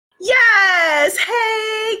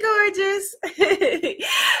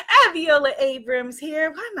Viola Abrams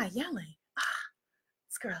here. Why am I yelling?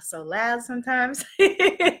 This girl's so loud sometimes.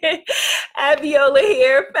 Viola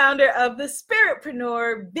here, founder of the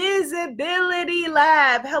Spiritpreneur Visibility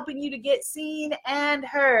Lab, helping you to get seen and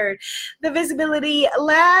heard. The Visibility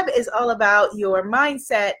Lab is all about your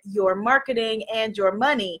mindset, your marketing, and your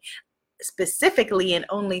money, specifically and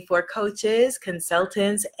only for coaches,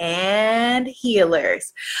 consultants, and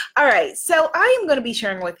healers. All right, so I am going to be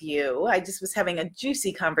sharing with you, I just was having a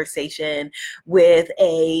juicy conversation with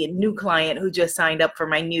a new client who just signed up for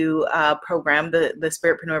my new program, the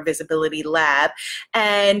Spiritpreneur Visibility Lab,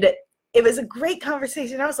 and it was a great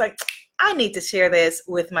conversation. I was like, I need to share this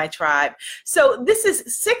with my tribe. So this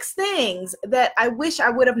is 6 things that I wish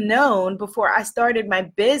I would have known before I started my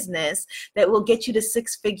business that will get you to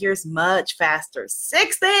 6 figures much faster.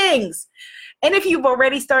 6 things. And if you've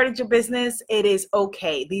already started your business, it is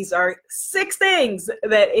okay. These are 6 things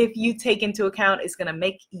that if you take into account, it's going to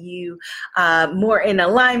make you more in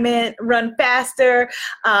alignment, run faster,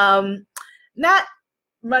 not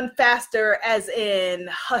run faster as in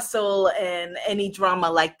hustle and any drama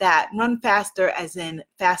like that. Run faster as in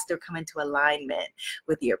faster come into alignment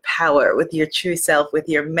with your power, with your true self, with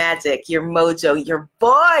your magic, your mojo, your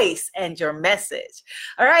voice, and your message.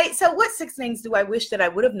 All right, so what 6 things do I wish that I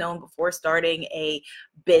would have known before starting a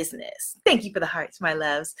business? Thank you for the hearts, my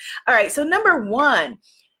loves. All right, so number 1,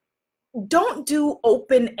 don't do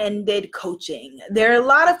open-ended coaching. There are a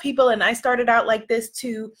lot of people, and I started out like this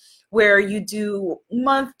too, where you do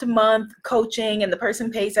month-to-month coaching and the person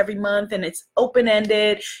pays every month and it's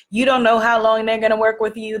open-ended. You don't know how long they're going to work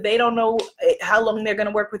with you. They don't know how long they're going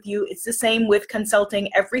to work with you. It's the same with consulting.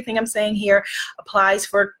 Everything I'm saying here applies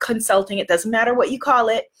for consulting. It doesn't matter what you call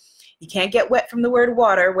it. You can't get wet from the word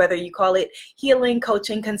water, whether you call it healing,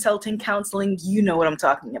 coaching, consulting, counseling, you know what I'm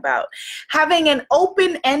talking about. Having an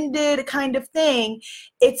open-ended kind of thing,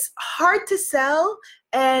 it's hard to sell.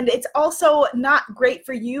 And it's also not great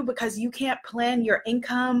for you because you can't plan your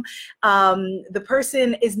income. The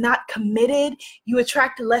person is not committed. You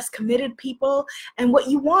attract less committed people. And what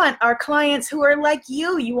you want are clients who are like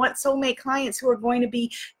you. You want soulmate clients who are going to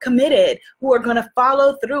be committed, who are going to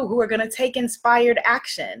follow through, who are going to take inspired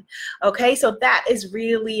action. Okay, so that is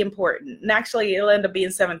really important. And actually, it'll end up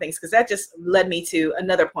being 7 things because that just led me to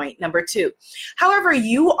another point, number 2. However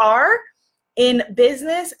you are in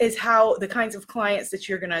business is how the kinds of clients that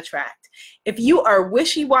you're going to attract. If you are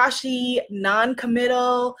wishy-washy,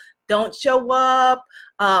 non-committal, don't show up,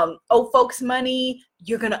 owe folks money,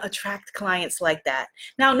 you're going to attract clients like that.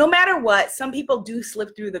 Now, no matter what, some people do slip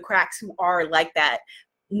through the cracks who are like that,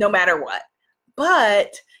 no matter what.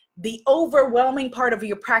 But the overwhelming part of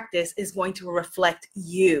your practice is going to reflect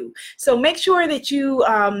you. So make sure that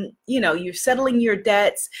you're settling your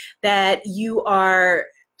debts, that you are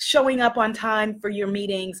showing up on time for your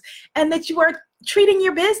meetings, and that you are treating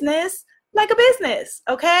your business like a business,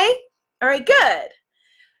 okay? All right, good.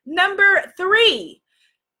 Number 3,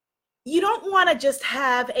 you don't want to just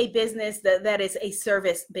have a business that is a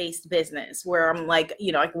service-based business where I'm like,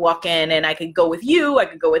 I can walk in and I could go with you, I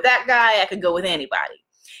could go with that guy, I could go with anybody.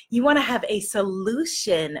 You want to have a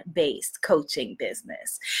solution-based coaching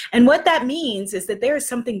business. And what that means is that there is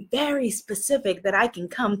something very specific that I can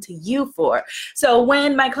come to you for. So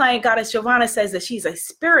when my client Goddess Giovanna says that she's a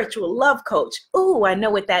spiritual love coach, ooh, I know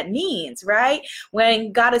what that means, right?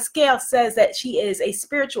 When Goddess Gail says that she is a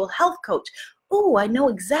spiritual health coach, ooh, I know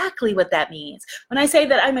exactly what that means. When I say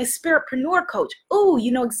that I'm a spiritpreneur coach, ooh,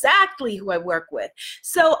 you know exactly who I work with.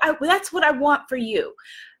 So that's what I want for you.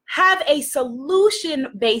 Have a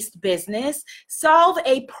solution-based business, solve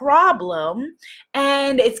a problem,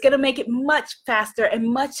 and it's going to make it much faster and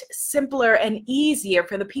much simpler and easier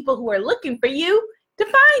for the people who are looking for you to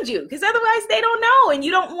find you, because otherwise they don't know, and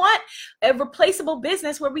you don't want a replaceable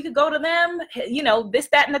business where we could go to them, this,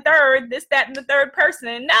 that, and the third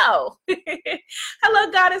person. No.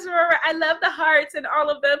 Hello, Goddess Aurora. I love the hearts and all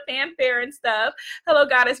of the fanfare and stuff. Hello,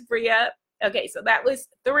 Goddess Bria. Okay, so that was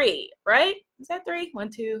 3, right? Is that 3? 1,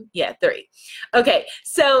 2? Yeah, 3. Okay,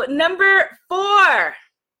 so number 4,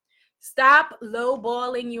 stop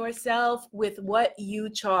lowballing yourself with what you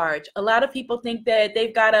charge. A lot of people think that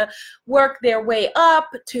they've got to work their way up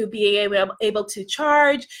to be able to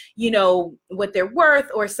charge, what they're worth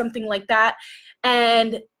or something like that.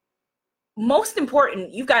 And most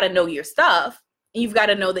important, you've got to know your stuff. You've got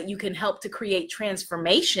to know that you can help to create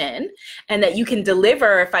transformation and that you can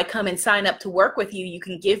deliver. If I come and sign up to work with you, you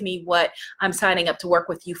can give me what I'm signing up to work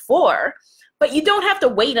with you for. But you don't have to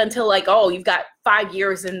wait until you've got 5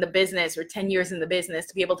 years in the business or 10 years in the business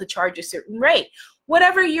to be able to charge a certain rate.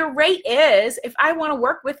 whatever your rate is, if I want to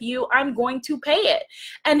work with you, I'm going to pay it.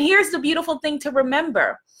 And here's the beautiful thing to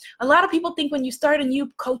remember. A lot of people think when you start a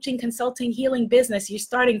new coaching, consulting, healing business, you're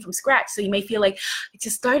starting from scratch. So you may feel like, I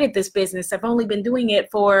just started this business. I've only been doing it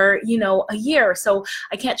for, a year, so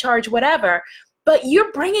I can't charge whatever. But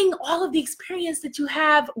you're bringing all of the experience that you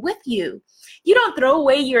have with you. You don't throw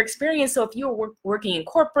away your experience. So if you were working in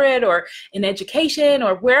corporate or in education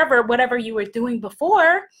or wherever, whatever you were doing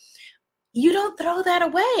before, you don't throw that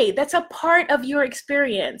away. That's a part of your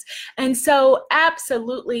experience. And so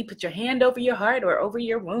absolutely put your hand over your heart or over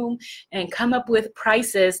your womb and come up with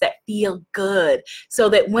prices that feel good, so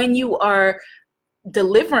that when you are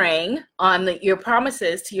delivering on your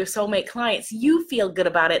promises to your soulmate clients, you feel good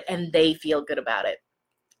about it and they feel good about it.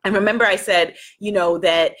 And remember I said,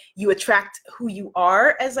 that you attract who you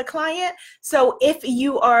are as a client. So if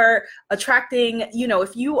you are attracting,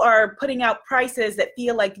 if you are putting out prices that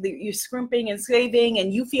feel like you're scrimping and saving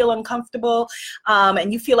and you feel uncomfortable,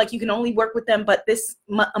 and you feel like you can only work with them but this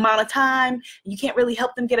amount of time, you can't really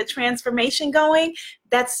help them get a transformation going,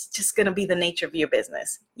 that's just going to be the nature of your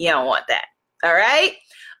business. You don't want that. All right?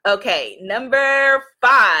 Okay, number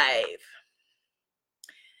 5.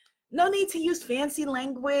 No need to use fancy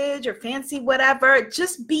language or fancy whatever.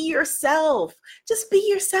 Just be yourself. Just be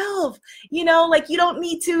yourself. You don't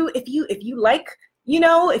need to, if you like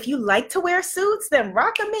to wear suits, then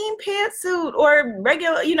rock a main pantsuit or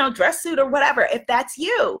regular, dress suit or whatever, if that's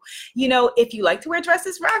you. If you like to wear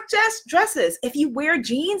dresses, rock dresses. If you wear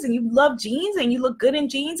jeans and you love jeans and you look good in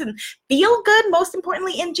jeans and feel good, most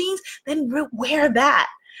importantly in jeans, then wear that.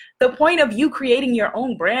 The point of you creating your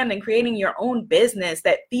own brand and creating your own business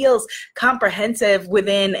that feels comprehensive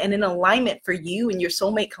within and in alignment for you and your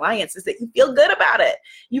soulmate clients is that you feel good about it.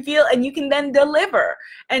 You feel, and you can then deliver.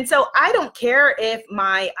 And so I don't care if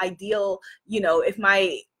my ideal,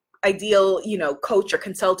 coach or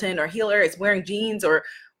consultant or healer is wearing jeans or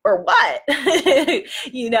what, if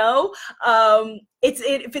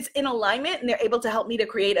it's in alignment and they're able to help me to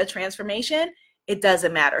create a transformation, it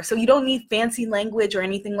doesn't matter. So you don't need fancy language or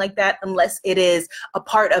anything like that unless it is a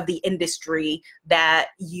part of the industry that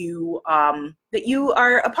you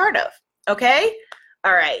are a part of. Okay?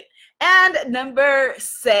 All right. And number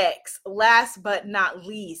 6, last but not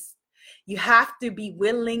least, you have to be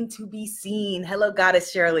willing to be seen. Hello,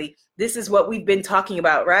 Goddess Shirley. This is what we've been talking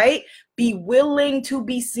about, right? Be willing to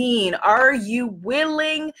be seen. Are you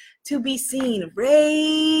willing to be seen?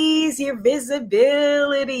 Raise your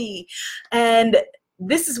visibility. And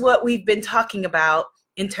this is what we've been talking about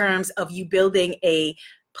in terms of you building a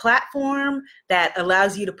platform that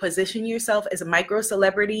allows you to position yourself as a micro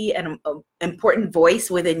celebrity and an important voice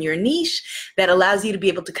within your niche, that allows you to be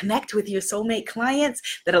able to connect with your soulmate clients,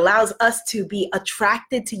 that allows us to be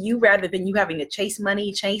attracted to you rather than you having to chase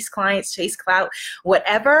money, chase clients, chase clout,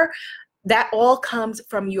 whatever. That all comes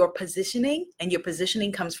from your positioning, and your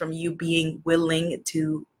positioning comes from you being willing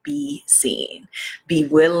to be seen. Be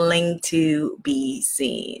willing to be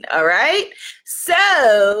seen. All right?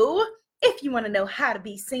 So if you want to know how to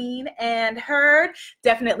be seen and heard,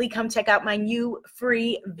 definitely come check out my new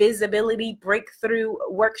free visibility breakthrough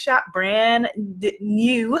workshop, brand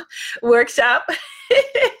new workshop.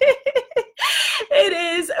 It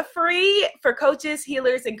is free for coaches,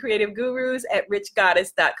 healers, and creative gurus at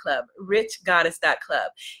richgoddess.club.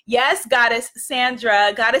 Richgoddess.club. Yes, Goddess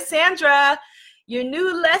Sandra, your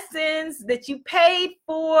new lessons that you paid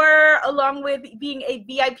for, along with being a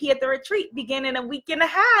VIP at the retreat, begin in a week and a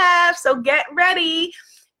half. So get ready.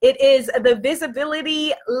 It is the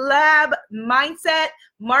Visibility Lab Mindset,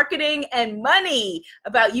 Marketing, and Money,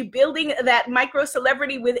 about you building that micro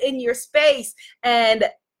celebrity within your space and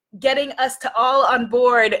getting us to all on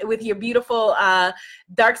board with your beautiful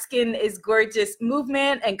Dark Skin is Gorgeous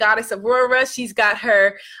movement. And Goddess Aurora, she's got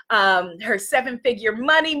her 7-figure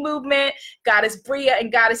money movement. Goddess Bria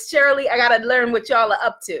and Goddess Shirley, I gotta learn what y'all are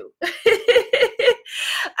up to. All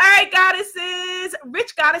right, goddesses,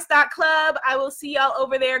 richgoddess.club. I will see y'all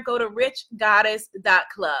over there. Go to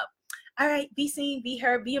richgoddess.club. All right, be seen, be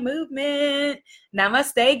heard, be a movement.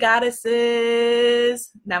 Namaste,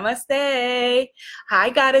 goddesses. Namaste. Hi,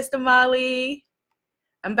 Goddess Damali.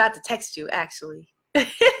 I'm about to text you, actually.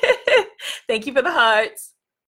 Thank you for the hearts.